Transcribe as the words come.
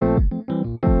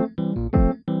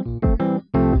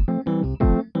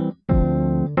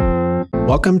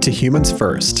Welcome to Humans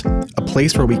First, a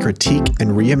place where we critique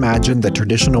and reimagine the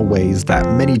traditional ways that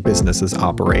many businesses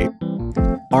operate.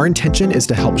 Our intention is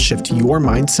to help shift your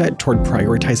mindset toward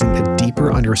prioritizing a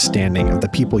deeper understanding of the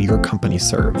people your company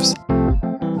serves.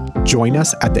 Join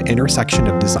us at the intersection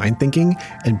of design thinking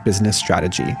and business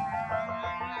strategy.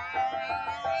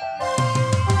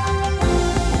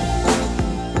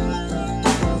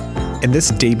 In this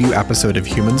debut episode of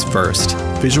Humans First,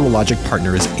 VisualLogic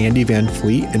partners Andy Van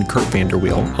Fleet and Kurt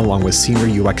Vanderweel, along with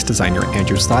senior UX designer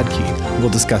Andrew Sladkey, will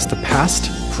discuss the past,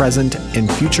 present, and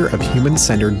future of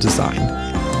human-centered design.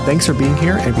 Thanks for being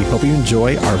here, and we hope you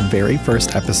enjoy our very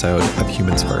first episode of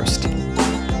Humans First.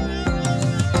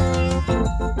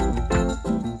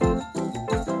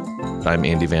 I'm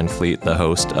Andy Van Fleet, the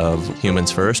host of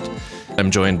Humans First. I'm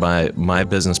joined by my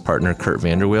business partner, Kurt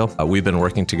Vanderweel. We've been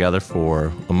working together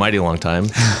for a mighty long time,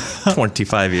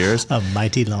 25 years. A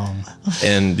mighty long.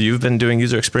 And you've been doing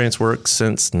user experience work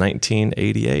since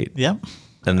 1988. Yep.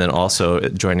 And then also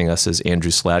joining us is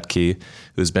Andrew Sladkey,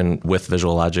 who's been with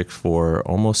VisualLogic for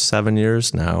almost 7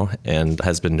 years now and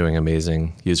has been doing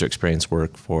amazing user experience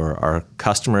work for our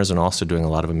customers and also doing a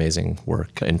lot of amazing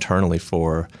work internally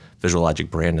for VisualLogic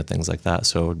brand and things like that.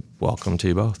 So welcome to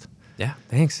you both. Yeah,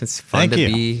 thanks. It's fun to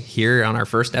be here on our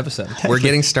first episode. We're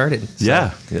getting started. So.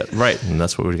 Yeah, right. And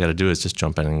that's what we got to do is just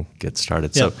jump in and get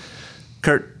started. Yep. So,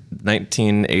 Kurt,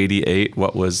 1988,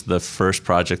 what was the first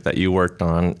project that you worked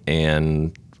on?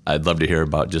 And I'd love to hear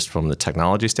about just from the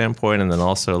technology standpoint, and then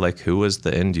also like who was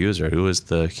the end user? Who was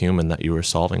the human that you were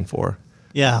solving for?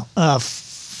 Yeah.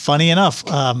 Funny enough,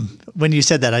 when you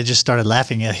said that, I just started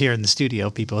laughing here in the studio.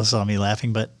 People saw me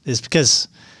laughing, but it's because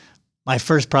my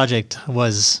first project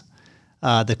was...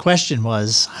 the question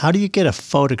was, how do you get a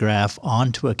photograph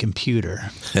onto a computer?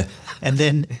 And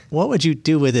then what would you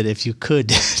do with it if you could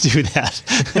do that?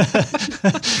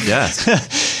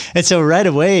 Yes. And so right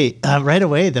away,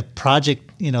 the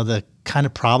project, the kind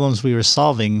of problems we were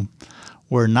solving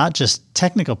were not just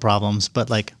technical problems, but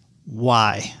like,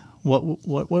 why?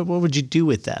 What would you do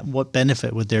with that? What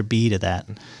benefit would there be to that?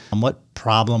 What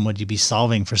problem would you be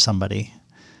solving for somebody?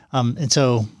 And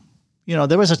so...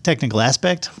 there was a technical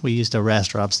aspect. We used a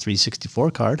Rasterops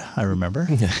 364 card, I remember.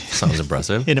 Yeah, sounds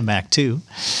impressive. In a Mac 2.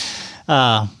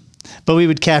 But we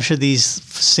would capture these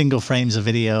single frames of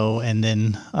video and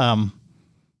then,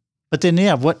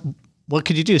 what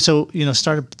could you do? So,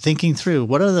 started thinking through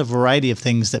what are the variety of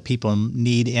things that people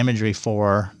need imagery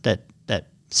for that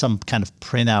some kind of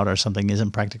printout or something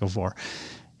isn't practical for.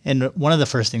 And one of the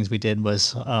first things we did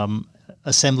was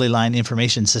assembly line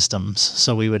information systems.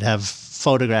 So we would have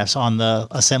photographs on the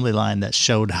assembly line that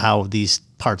showed how these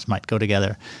parts might go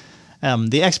together.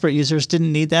 The expert users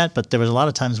didn't need that, but there was a lot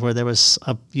of times where there was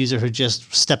a user who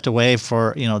just stepped away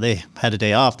for, they had a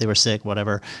day off, they were sick,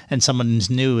 whatever, and someone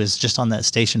new is just on that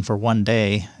station for one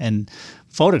day, and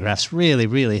photographs really,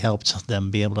 really helped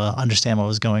them be able to understand what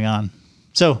was going on.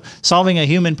 So solving a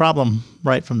human problem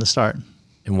right from the start.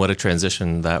 And what a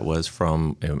transition that was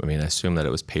from, I assume that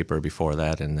it was paper before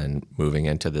that and then moving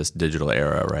into this digital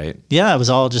era, right? Yeah, it was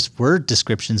all just word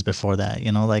descriptions before that,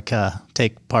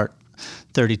 take part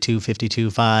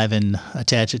 3252.5 and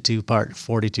attach it to part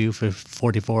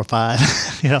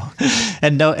 44.5,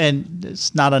 and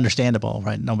it's not understandable,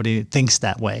 right? Nobody thinks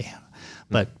that way.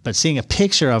 But seeing a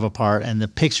picture of a part and the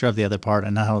picture of the other part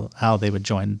and how they would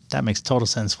join, that makes total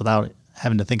sense without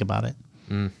having to think about it.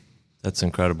 Mm. That's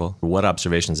incredible. What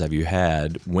observations have you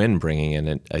had when bringing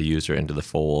in a user into the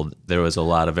fold? There was a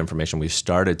lot of information we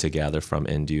started to gather from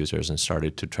end users and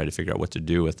started to try to figure out what to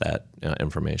do with that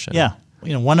information. Yeah.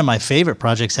 One of my favorite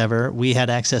projects ever, we had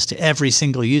access to every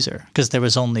single user because there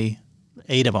was only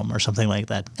 8 of them or something like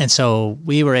that. And so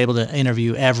we were able to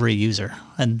interview every user.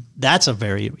 And that's a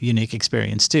very unique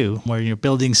experience too, where you're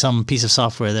building some piece of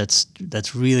software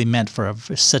that's really meant for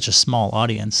such a small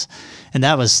audience. And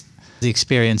that was the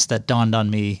experience that dawned on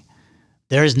me.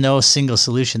 There is no single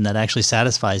solution that actually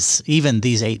satisfies even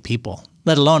these 8 people,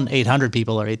 let alone 800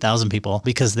 people or 8,000 people,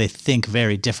 because they think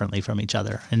very differently from each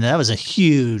other. And that was a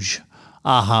huge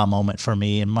aha moment for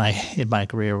me in my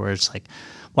career, where it's like,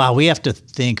 wow, we have to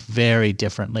think very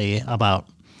differently about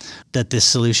that this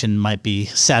solution might be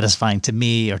satisfying to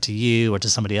me or to you or to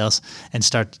somebody else, and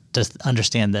start to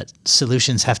understand that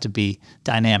solutions have to be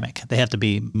dynamic. They have to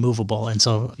be movable. And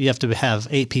so you have to have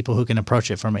 8 people who can approach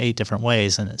it from 8 different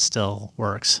ways, and it still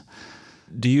works.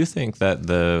 Do you think that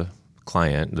the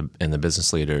client and the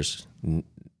business leaders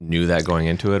knew that going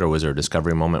into it, or was there a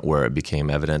discovery moment where it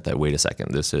became evident that, wait a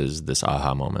second, this is this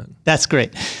aha moment? That's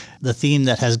great. The theme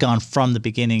that has gone from the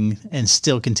beginning and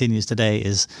still continues today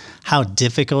is how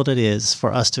difficult it is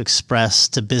for us to express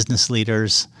to business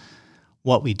leaders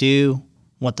what we do,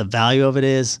 what the value of it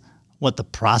is, what the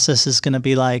process is going to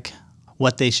be like,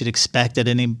 what they should expect at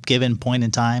any given point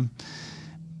in time,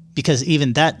 because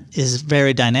even that is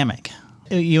very dynamic.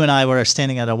 You and I were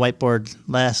standing at a whiteboard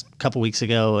last couple weeks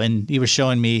ago, and you were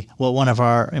showing me what one of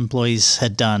our employees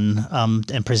had done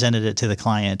and presented it to the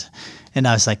client. And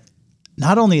I was like,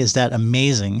 not only is that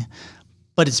amazing,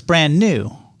 but it's brand new.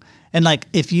 And like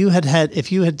if you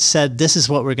had said this is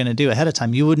what we're going to do ahead of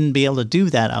time, you wouldn't be able to do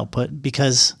that output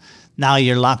because now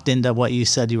you're locked into what you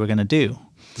said you were going to do.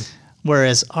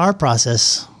 Whereas our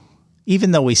process,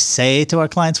 even though we say to our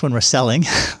clients when we're selling,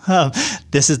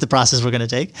 this is the process we're going to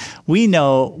take, we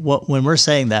know when we're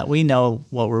saying that, we know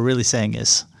what we're really saying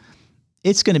is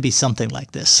it's going to be something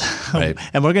like this. Right.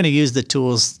 And we're going to use the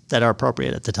tools that are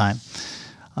appropriate at the time.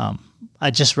 I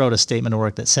just wrote a statement of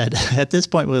work that said, at this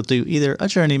point, we'll do either a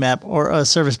journey map or a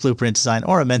service blueprint design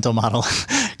or a mental model.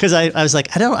 Because I was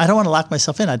like, I don't want to lock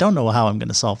myself in. I don't know how I'm going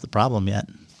to solve the problem yet.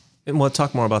 And we'll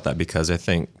talk more about that, because I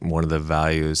think one of the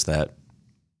values that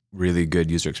really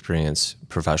good user experience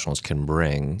professionals can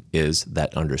bring is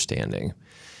that understanding.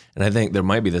 And I think there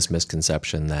might be this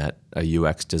misconception that a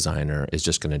UX designer is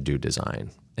just going to do design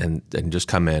and just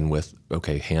come in with,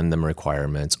 okay, hand them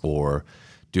requirements or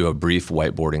do a brief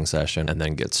whiteboarding session and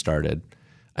then get started.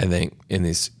 I think in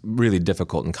these really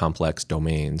difficult and complex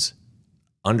domains,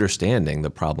 understanding the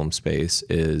problem space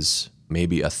is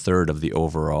maybe a third of the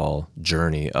overall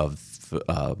journey of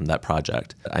that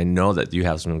project. I know that you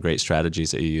have some great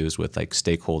strategies that you use with like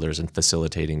stakeholders and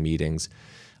facilitating meetings,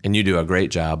 and you do a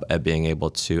great job at being able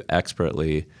to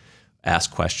expertly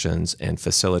ask questions and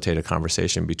facilitate a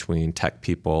conversation between tech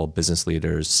people, business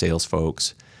leaders, sales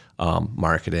folks,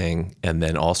 marketing, and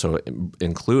then also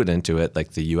include into it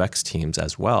like the UX teams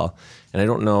as well. And I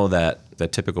don't know that the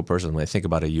typical person, when I think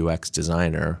about a UX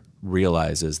designer,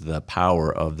 realizes the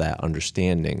power of that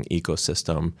understanding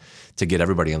ecosystem to get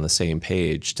everybody on the same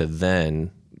page to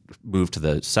then move to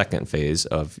the second phase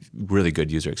of really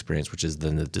good user experience, which is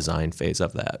then the design phase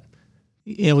of that.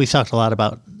 You know, we've talked a lot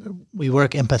about we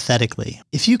work empathetically.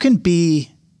 If you can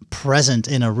be present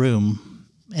in a room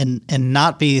and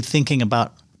not be thinking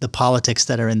about the politics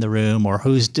that are in the room or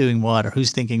who's doing what or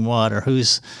who's thinking what or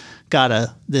who's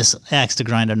got this axe to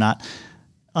grind or not.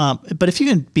 But if you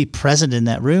can be present in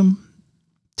that room,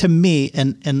 to me,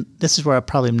 and this is where I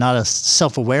probably am not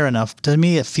self-aware enough, to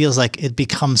me it feels like it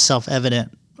becomes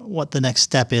self-evident what the next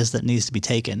step is that needs to be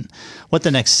taken, what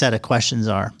the next set of questions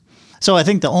are. So I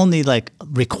think the only like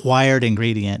required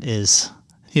ingredient is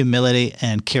humility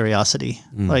and curiosity.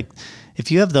 Like if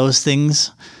you have those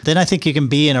things, then I think you can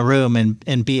be in a room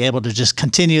and be able to just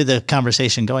continue the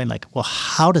conversation going like, well,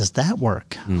 how does that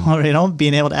work? Or, you know,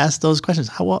 being able to ask those questions.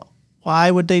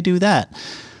 Why would they do that?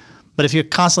 But if you're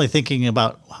constantly thinking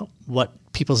about what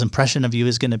people's impression of you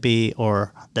is going to be,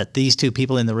 or that these two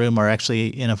people in the room are actually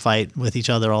in a fight with each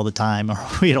other all the time, or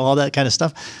you know, all that kind of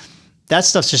stuff, that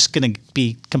stuff's just going to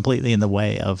be completely in the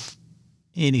way of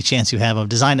any chance you have of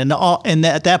design. And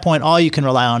at that point, all you can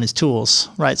rely on is tools,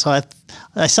 right? So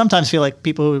I sometimes feel like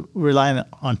people who rely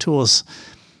on tools,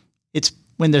 it's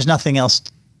when there's nothing else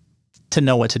to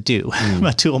know what to do.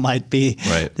 A tool might be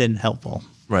then helpful.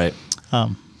 Right.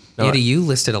 Andy, you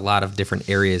listed a lot of different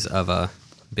areas of a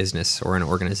business or an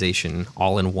organization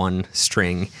all in one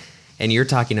string. And you're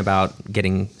talking about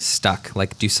getting stuck.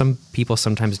 Like, do some people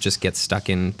sometimes just get stuck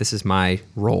in, this is my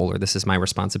role or this is my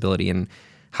responsibility? And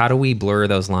how do we blur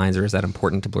those lines, or is that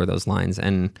important to blur those lines?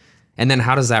 And then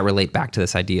how does that relate back to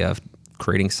this idea of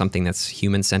creating something that's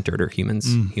human-centered or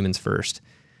humans first?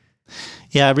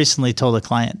 Yeah, I recently told a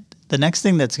client, the next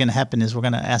thing that's going to happen is we're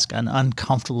going to ask an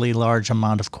uncomfortably large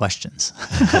amount of questions.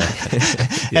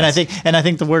 Yes. And I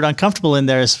think the word uncomfortable in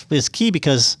there is key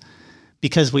because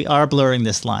we are blurring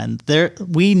this line.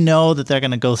 We know that they're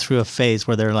going to go through a phase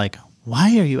where they're like,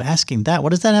 why are you asking that? What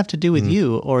does that have to do with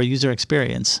you or user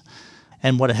experience?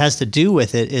 And what it has to do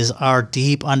with it is our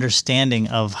deep understanding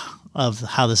of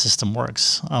how the system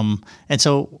works. And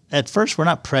so at first, we're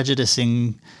not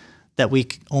prejudicing that we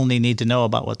only need to know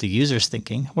about what the user's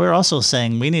thinking. We're also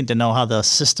saying we need to know how the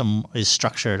system is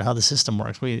structured, how the system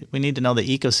works. We need to know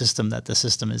the ecosystem that the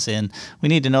system is in. We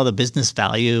need to know the business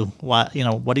value. What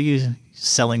are you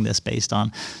selling this based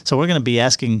on? So we're going to be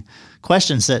asking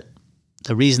questions that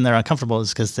the reason they're uncomfortable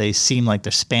is because they seem like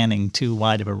they're spanning too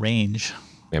wide of a range.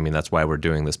 I mean, that's why we're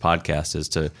doing this podcast, is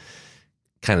to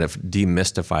kind of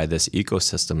demystify this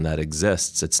ecosystem that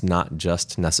exists. It's not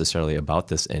just necessarily about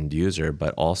this end user,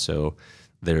 but also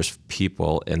there's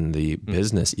people in the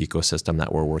business ecosystem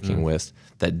that we're working with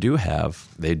that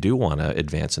they do want to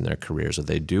advance in their careers, or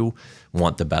they do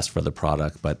want the best for the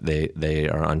product, but they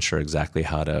are unsure exactly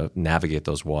how to navigate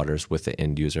those waters with the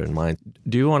end user in mind.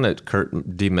 Do you want to, Kurt,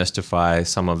 demystify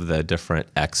some of the different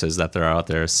X's that there are out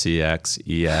there, CX,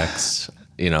 EX,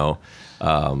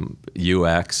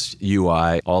 UX,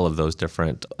 UI, all of those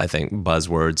different, I think,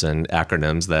 buzzwords and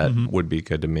acronyms that would be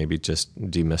good to maybe just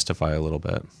demystify a little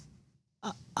bit?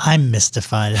 I'm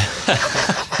mystified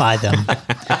by them.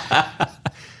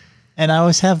 And I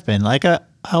always have been. Like, I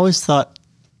always thought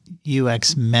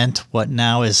UX meant what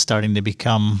now is starting to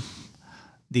become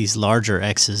these larger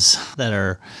X's that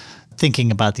are thinking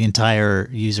about the entire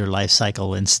user life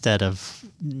cycle instead of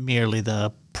merely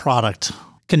the product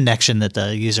connection that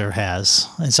the user has.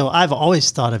 And so I've always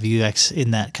thought of UX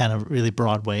in that kind of really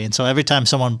broad way. And so every time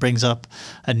someone brings up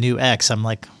a new X, I'm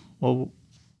like, well,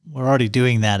 we're already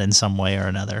doing that in some way or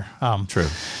another. True.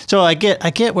 So I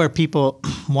get where people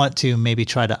want to maybe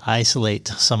try to isolate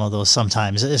some of those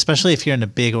sometimes, especially if you're in a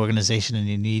big organization and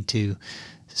you need to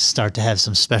start to have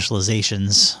some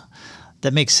specializations.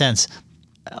 That makes sense.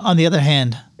 On the other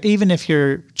hand, even if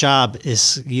your job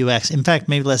is UX, in fact,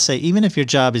 maybe let's say even if your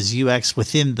job is UX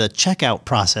within the checkout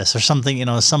process or something,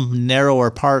 some narrower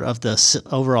part of the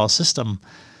overall system,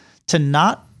 to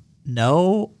not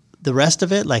know the rest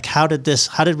of it, like how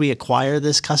did we acquire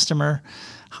this customer?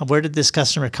 Where did this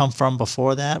customer come from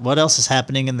before that? What else is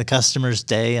happening in the customer's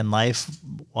day and life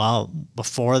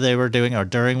before they were doing or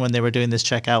during when they were doing this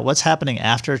checkout? What's happening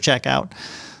after checkout?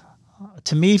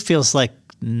 To me, feels like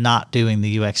not doing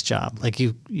the UX job. Like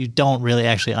you don't really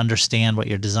actually understand what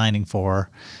you're designing for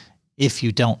if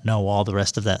you don't know all the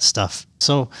rest of that stuff.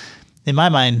 So in my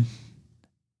mind,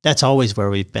 that's always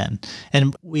where we've been.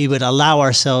 And we would allow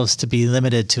ourselves to be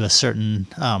limited to a certain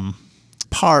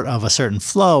part of a certain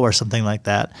flow or something like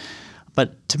that.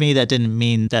 But to me, that didn't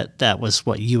mean that was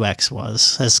what UX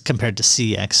was as compared to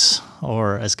CX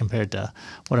or as compared to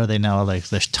what are they now? Like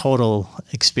there's total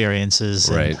experiences.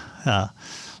 Right. And,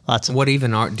 lots of what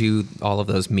even do all of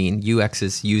those mean? UX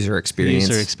is user experience.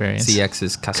 CX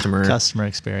is customer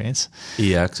experience.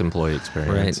 EX, employee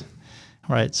experience.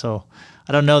 Right. So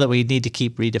I don't know that we need to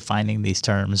keep redefining these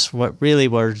terms. What really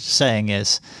we're saying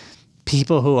is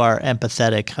people who are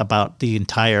empathetic about the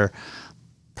entire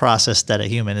process that a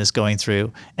human is going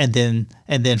through, and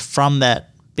then from that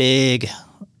big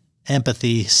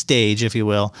empathy stage, if you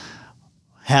will,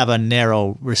 have a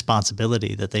narrow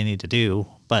responsibility that they need to do,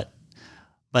 but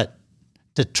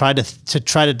to try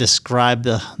to describe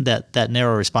that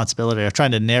narrow responsibility, or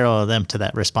trying to narrow them to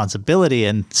that responsibility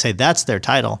and say that's their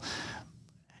title,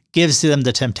 gives them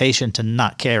the temptation to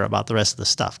not care about the rest of the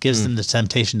stuff. Gives them the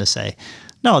temptation to say,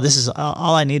 no, this is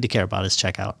all I need to care about is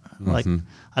checkout. Like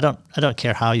I don't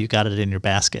care how you got it in your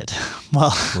basket.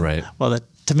 Well, that,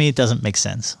 to me, it doesn't make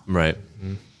sense. Right.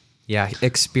 Yeah,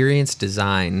 experience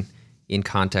design in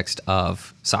context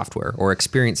of software, or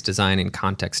experience design in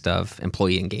context of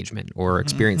employee engagement, or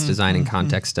experience design in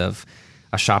context of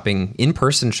a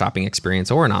in-person shopping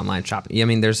experience or an online shopping. I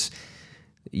mean,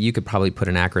 you could probably put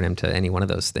an acronym to any one of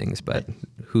those things, but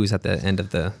who's at the end of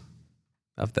the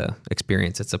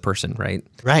experience? It's a person, right?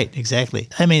 Right, exactly.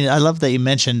 I mean, I love that you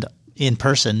mentioned in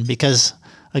person, because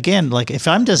again, like if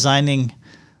I'm designing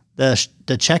the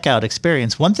checkout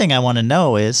experience, one thing I want to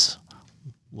know is,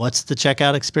 what's the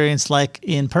checkout experience like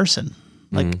in person?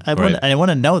 Like I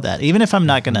want to know that, even if I'm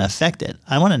not going to affect it.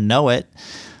 I want to know it,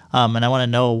 and I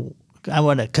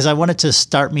want it to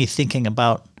start me thinking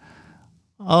about,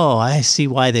 oh, I see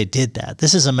why they did that.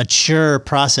 This is a mature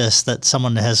process that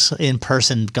someone has in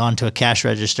person gone to a cash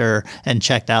register and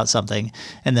checked out something,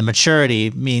 and the maturity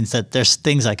means that there's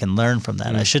things I can learn from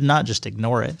that. I should not just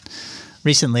ignore it.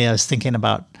 Recently, I was thinking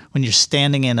about when you're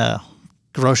standing in a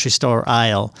grocery store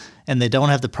aisle and they don't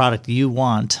have the product you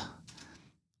want,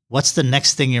 what's the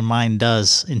next thing your mind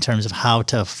does in terms of how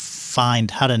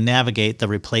to navigate the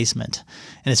replacement?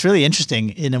 And it's really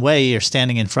interesting. In a way, you're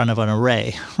standing in front of an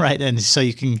array, right? And so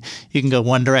you can go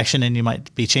one direction and you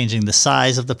might be changing the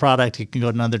size of the product. You can go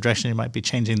another direction, you might be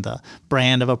changing the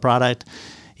brand of a product.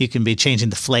 You can be changing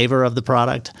the flavor of the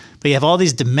product. But you have all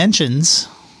these dimensions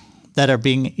that are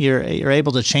you're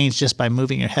able to change just by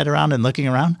moving your head around and looking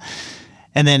around.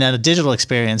 And then in a digital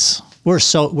experience, we're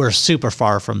super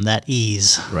far from that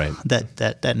ease, right?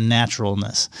 That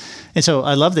naturalness. And so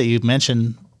I love that you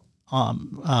mentioned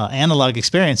analog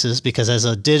experiences, because as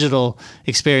a digital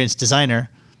experience designer,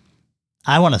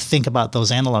 I want to think about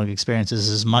those analog experiences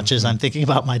as much as I'm thinking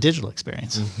about my digital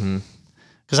experience,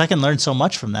 because I can learn so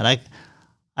much from that.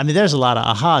 I mean, there's a lot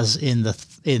of ahas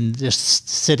in just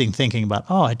sitting thinking about,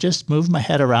 oh, I just moved my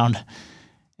head around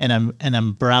and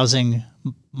I'm browsing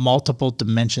multiple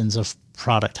dimensions of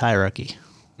product hierarchy.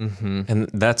 And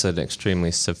that's an extremely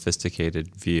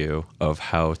sophisticated view of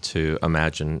how to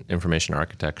imagine information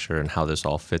architecture and how this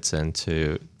all fits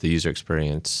into the user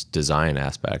experience design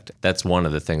aspect. That's one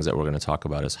of the things that we're going to talk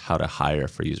about, is how to hire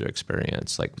for user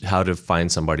experience, like how to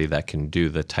find somebody that can do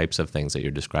the types of things that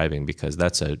you're describing, because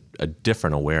that's a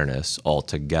different awareness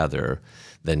altogether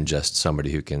than just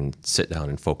somebody who can sit down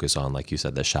and focus on, like you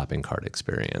said, the shopping cart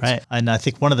experience. Right. And I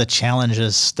think one of the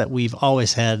challenges that we've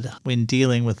always had when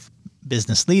dealing with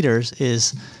business leaders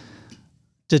is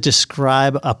to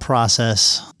describe a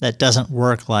process that doesn't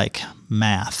work like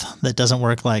math, that doesn't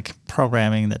work like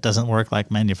programming, that doesn't work like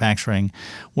manufacturing,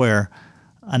 where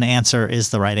an answer is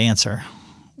the right answer.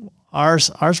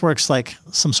 Ours works like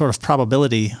some sort of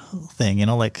probability thing, you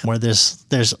know, like where there's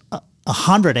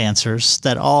 100 answers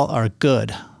that all are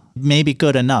good, maybe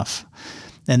good enough.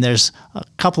 And there's a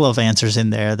couple of answers in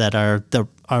there that are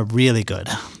really good,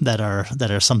 that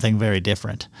are something very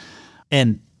different.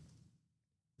 And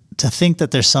to think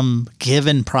that there's some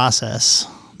given process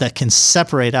that can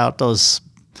separate out those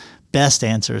best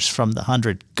answers from the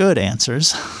 100 good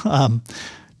answers,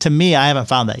 to me, I haven't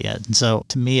found that yet. And so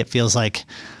to me, it feels like,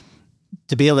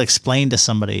 to be able to explain to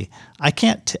somebody, I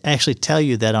can't actually tell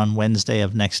you that on Wednesday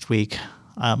of next week,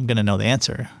 I'm going to know the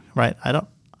answer, right? I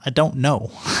don't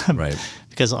know. Right.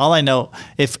 Because all I know,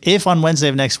 if on Wednesday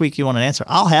of next week you want an answer,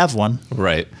 I'll have one.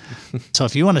 Right. So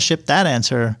if you want to ship that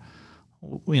answer,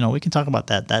 you know, we can talk about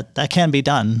that. That can be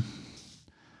done.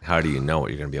 How do you know what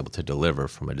you're going to be able to deliver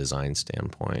from a design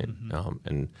standpoint?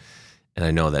 And I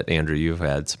know that, Andrew, you've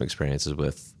had some experiences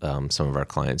with some of our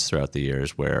clients throughout the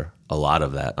years where a lot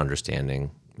of that understanding,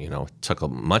 you know, took a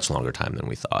much longer time than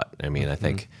we thought. I mean, I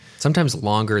think sometimes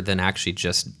longer than actually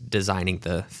just designing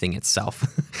the thing itself.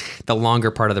 The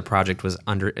longer part of the project was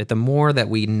the more that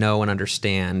we know and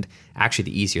understand, actually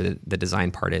the easier the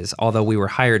design part is. Although we were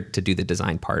hired to do the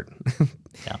design part.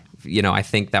 Yeah. You know, I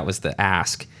think that was the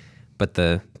ask, but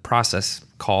the process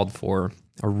called for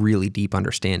a really deep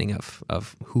understanding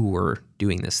of who we're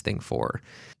doing this thing for.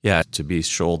 Yeah, to be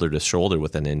shoulder to shoulder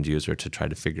with an end user to try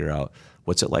to figure out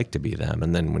what's it like to be them.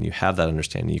 And then when you have that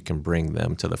understanding, you can bring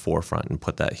them to the forefront and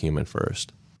put that human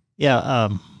first. Yeah.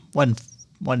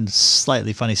 One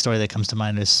slightly funny story that comes to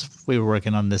mind is we were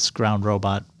working on this ground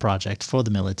robot project for the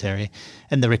military,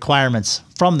 and the requirements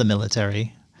from the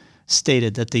military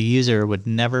stated that the user would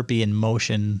never be in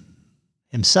motion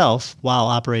himself while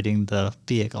operating the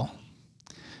vehicle.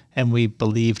 And we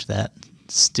believed that,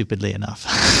 stupidly enough.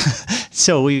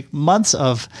 So months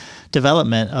of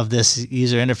development of this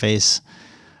user interface,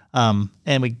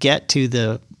 and we get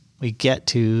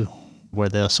to where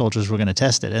the soldiers were going to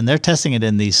test it, and they're testing it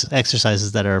in these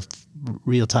exercises that are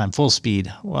real time, full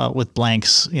speed, with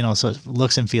blanks, you know, so it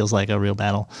looks and feels like a real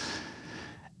battle.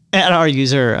 And our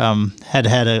user had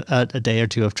a day or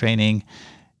two of training,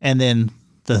 and then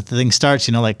the thing starts,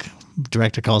 you know, like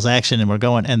director calls action, and we're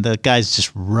going, and the guy's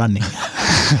just running.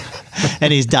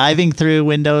 And he's diving through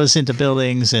windows into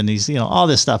buildings, and he's, you know, all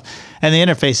this stuff. And the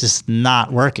interface is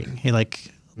not working. He a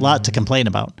lot to complain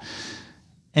about.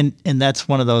 And that's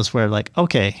one of those where, like,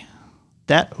 okay,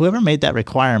 that whoever made that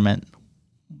requirement,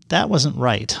 that wasn't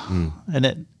right.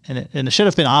 And it should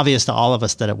have been obvious to all of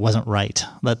us that it wasn't right.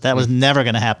 That was never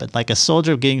going to happen. Like, a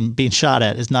soldier being shot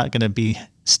at is not going to be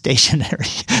stationary.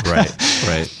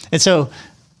 Right. And so,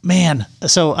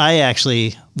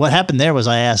 what happened there was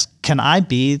I asked, can I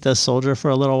be the soldier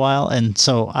for a little while? And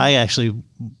so I actually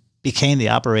became the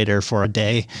operator for a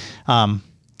day,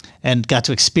 and got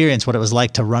to experience what it was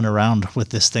like to run around with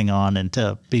this thing on and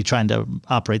to be trying to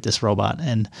operate this robot.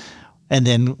 And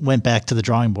then went back to the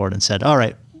drawing board and said, all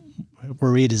right,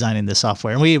 we're redesigning this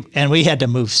software. And we had to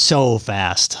move so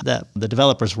fast that the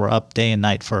developers were up day and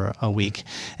night for a week.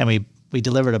 And we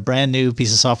delivered a brand new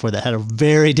piece of software that had a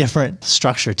very different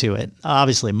structure to it,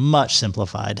 obviously much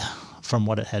simplified from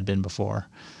what it had been before.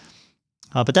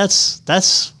 But that's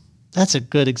a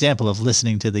good example of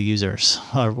listening to the users,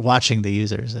 or watching the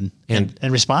users and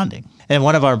responding. And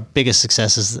one of our biggest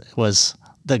successes was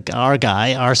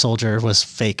our soldier was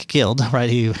fake killed, right?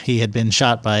 He had been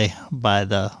shot by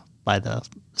the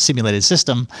simulated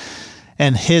system,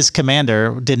 and his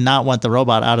commander did not want the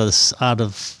robot out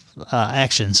of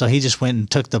action. So he just went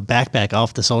and took the backpack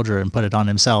off the soldier and put it on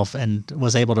himself, and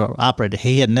was able to operate it.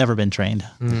 He had never been trained.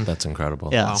 That's incredible.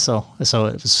 Yeah. Wow. So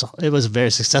it was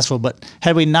very successful. But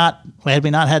had we not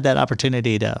had that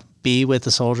opportunity to be with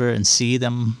the soldier and see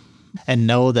them and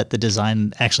know that the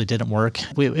design actually didn't work,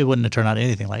 it wouldn't have turned out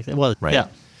anything like it was. Right. Yeah.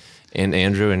 And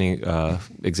Andrew, any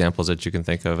examples that you can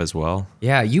think of as well?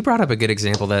 Yeah, you brought up a good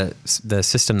example. The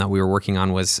system that we were working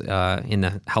on was in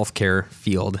the healthcare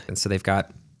field. And so they've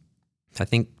got, I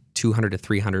think, 200 to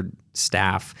 300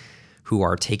 staff who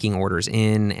are taking orders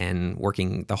in and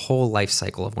working the whole life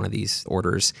cycle of one of these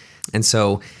orders. And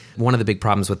so one of the big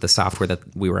problems with the software that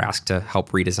we were asked to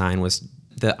help redesign was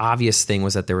the obvious thing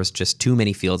was that there was just too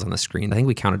many fields on the screen. I think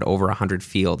we counted over 100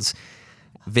 fields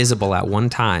visible at one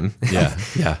time. Yeah.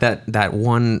 that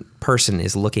one person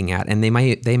is looking at, and they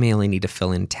may only need to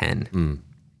fill in 10.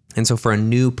 And so for a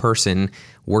new person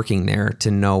working there to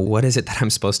know what is it that I'm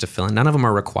supposed to fill in, none of them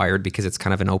are required because it's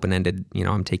kind of an open-ended,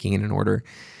 I'm taking in an order.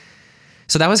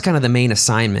 So that was kind of the main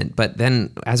assignment. But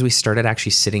then as we started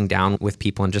actually sitting down with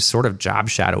people and just sort of job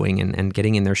shadowing and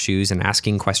getting in their shoes and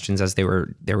asking questions as they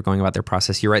were going about their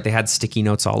process, you're right, they had sticky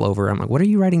notes all over. I'm like, what are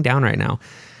you writing down right now?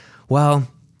 Well,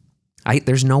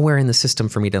 there's nowhere in the system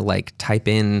for me to like type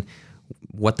in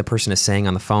what the person is saying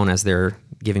on the phone as they're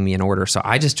giving me an order. So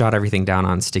I just jot everything down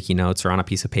on sticky notes or on a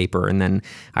piece of paper. And then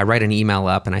I write an email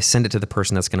up and I send it to the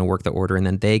person that's going to work the order. And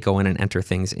then they go in and enter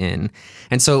things in.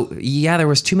 And so, yeah, there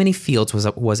was too many fields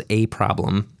was a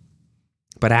problem,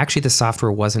 but actually the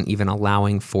software wasn't even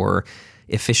allowing for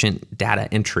efficient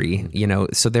data entry,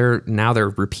 so they're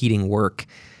repeating work.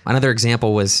 Another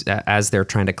example was as they're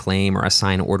trying to claim or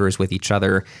assign orders with each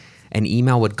other, an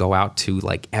email would go out to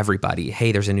like everybody,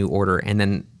 hey, there's a new order. And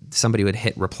then somebody would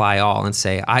hit reply all and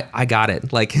say, I got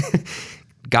it. Like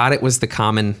got it was the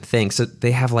common thing. So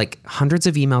they have like hundreds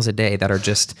of emails a day that are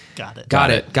just got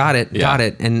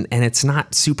it. And it's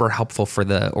not super helpful for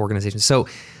the organization. So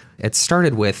it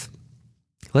started with,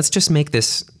 let's just make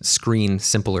this screen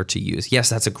simpler to use. Yes,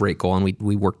 that's a great goal. And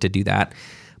we worked to do that.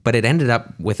 But it ended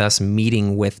up with us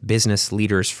meeting with business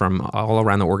leaders from all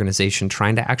around the organization,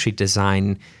 trying to actually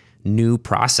design new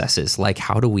processes. Like,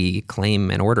 how do we claim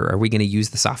an order? Are we going to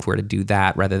use the software to do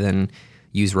that rather than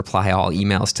use reply all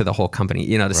emails to the whole company,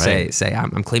 to say,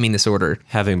 I'm claiming this order?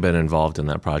 Having been involved in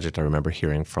that project, I remember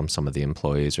hearing from some of the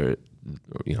employees or,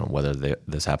 whether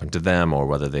this happened to them or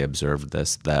whether they observed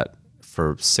this, that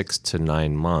for 6 to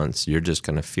 9 months, you're just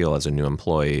going to feel as a new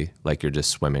employee like you're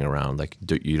just swimming around. Like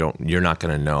you're not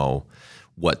going to know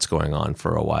what's going on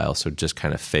for a while. So just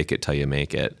kind of fake it till you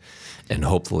make it. And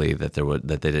hopefully that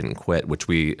they didn't quit, which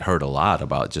we heard a lot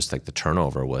about. Just like the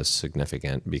turnover was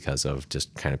significant because of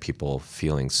just kind of people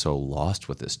feeling so lost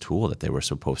with this tool that they were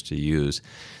supposed to use.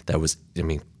 That was,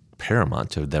 paramount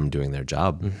to them doing their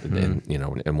job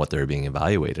and what they're being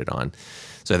evaluated on.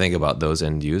 So I think about those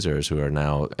end users who are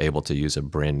now able to use a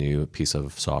brand new piece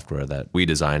of software that we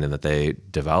designed and that they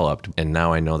developed. And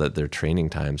now I know that their training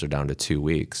times are down to 2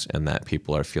 weeks and that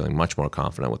people are feeling much more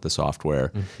confident with the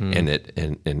software and it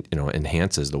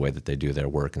enhances the way that they do their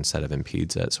work instead of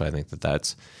impedes it. So I think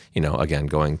that's, again,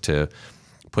 going to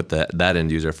put that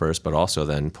end user first, but also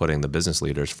then putting the business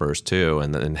leaders first too,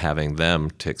 and then having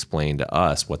them to explain to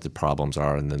us what the problems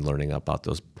are, and then learning about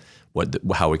those,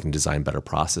 how we can design better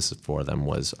processes for them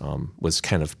was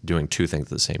kind of doing two things at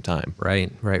the same time. Right.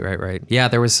 Yeah,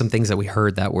 there was some things that we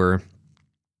heard that were,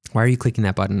 why are you clicking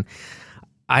that button?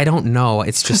 I don't know.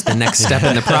 It's just the next step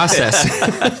in the process.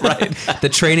 Right. The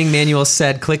training manual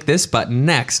said, click this button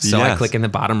next. So I click in the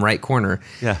bottom right corner.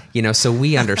 Yeah. So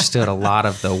we understood a lot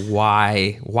of the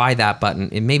why that button,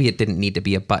 and maybe it didn't need to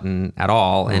be a button at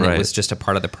all. And it was just a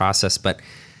part of the process. But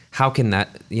how can that,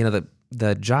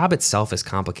 the job itself is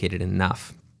complicated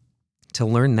enough to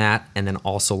learn that and then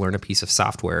also learn a piece of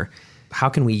software. How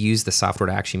can we use the software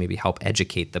to actually maybe help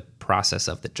educate the process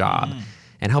of the job?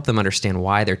 And help them understand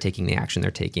why they're taking the action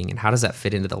they're taking, and how does that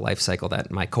fit into the life cycle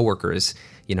that my coworker is,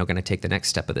 going to take the next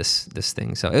step of this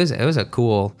thing. So it was a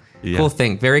cool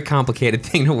thing, very complicated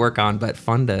thing to work on, but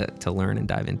fun to learn and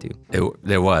dive into.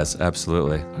 It was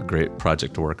absolutely a great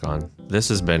project to work on. This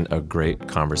has been a great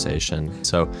conversation.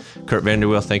 So Kurt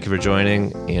Vanderweel, thank you for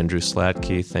joining. Andrew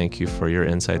Sladkey, thank you for your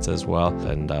insights as well.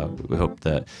 And we hope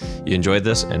that you enjoyed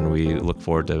this, and we look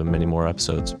forward to many more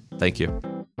episodes. Thank you.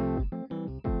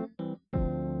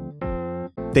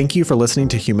 Thank you for listening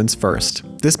to Humans First.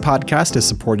 This podcast is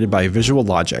supported by Visual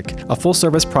Logic, a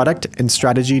full-service product and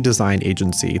strategy design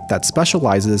agency that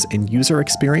specializes in user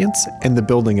experience and the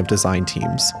building of design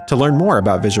teams. To learn more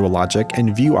about Visual Logic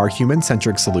and view our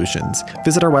human-centric solutions,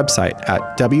 visit our website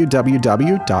at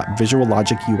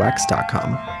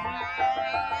www.visuallogicux.com.